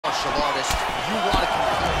martial artist. You want to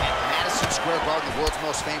compete at Madison Square Garden, the world's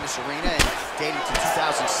most famous arena, and dating to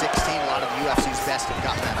 2016, a lot of the UFC's best have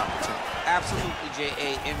gotten that opportunity. Absolutely,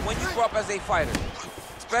 J.A. And when you grow up as a fighter,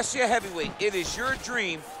 especially a heavyweight, it is your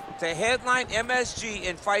dream to headline MSG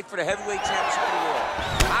and fight for the heavyweight championship of the world.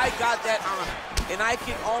 I got that honor, and I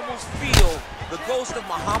can almost feel the ghost of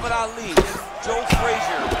Muhammad Ali, Joe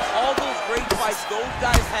Frazier, all those great fights those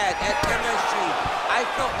guys had at MSG. I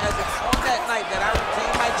felt as if on that night that I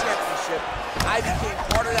retained my championship, I became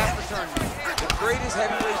part of that fraternity, the greatest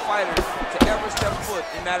heavyweight fighter to ever step foot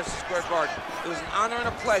in Madison Square Garden. It was an honor and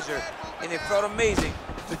a pleasure, and it felt amazing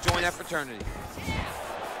to join that fraternity.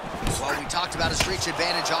 Well, we talked about his reach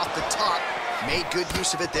advantage off the top. Made good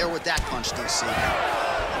use of it there with that punch, DC.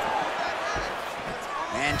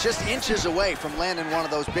 And just inches away from landing one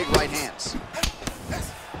of those big right hands.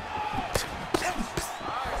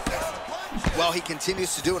 Well, he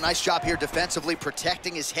continues to do a nice job here defensively,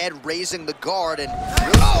 protecting his head, raising the guard, and...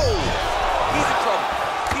 Oh! He's in trouble.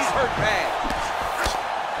 He's hurt bad.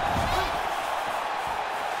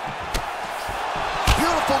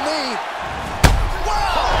 Beautiful knee.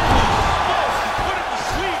 Wow! Put him to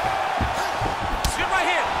sleep. Sit right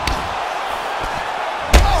here.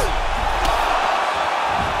 Oh!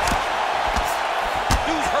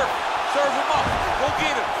 Dude's hurt. Serve him up. Go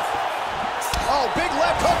get him. Oh, big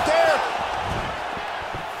left hook there.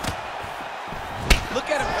 Look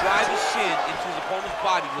at him drive his shin into his opponent's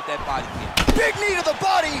body with that body kick. Big knee to the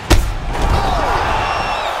body. Oh!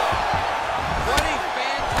 What a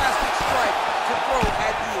fantastic strike to throw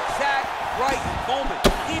at the exact right moment.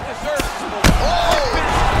 He deserves this moment. Oh!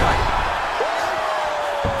 Finish the strike.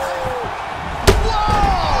 Whoa!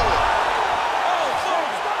 Oh,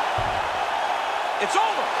 it's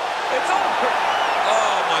over. It's over.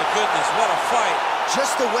 Oh, my goodness, what a fight.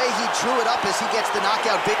 Just the way he drew it up as he gets the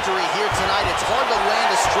knockout victory here tonight, it's hard to land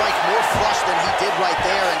a strike more flush than he did right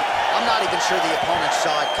there, and I'm not even sure the opponent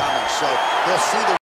saw it coming, so he'll see the